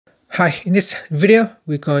Hi, in this video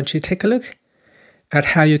we're going to take a look at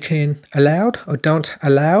how you can allow or don't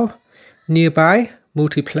allow nearby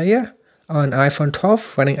multiplayer on iPhone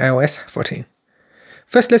 12 running iOS 14.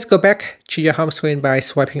 First, let's go back to your home screen by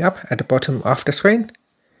swiping up at the bottom of the screen,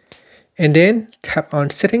 and then tap on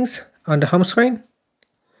Settings on the home screen.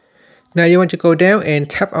 Now you want to go down and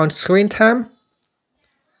tap on Screen Time.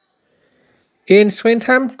 In Screen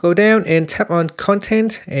Time, go down and tap on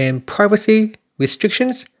Content and Privacy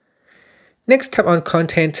Restrictions. Next, tap on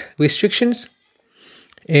Content Restrictions,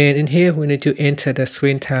 and in here we need to enter the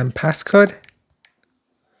screen time passcode.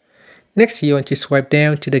 Next, you want to swipe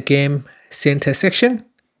down to the Game Center section,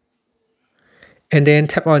 and then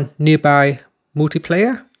tap on Nearby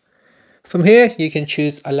Multiplayer. From here, you can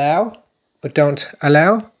choose Allow or Don't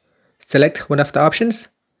Allow. Select one of the options,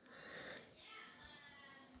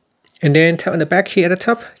 and then tap on the back here at the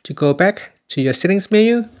top to go back to your settings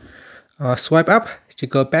menu, or swipe up to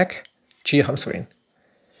go back to your home screen.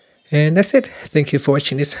 And that's it. Thank you for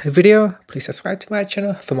watching this video. Please subscribe to my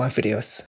channel for more videos.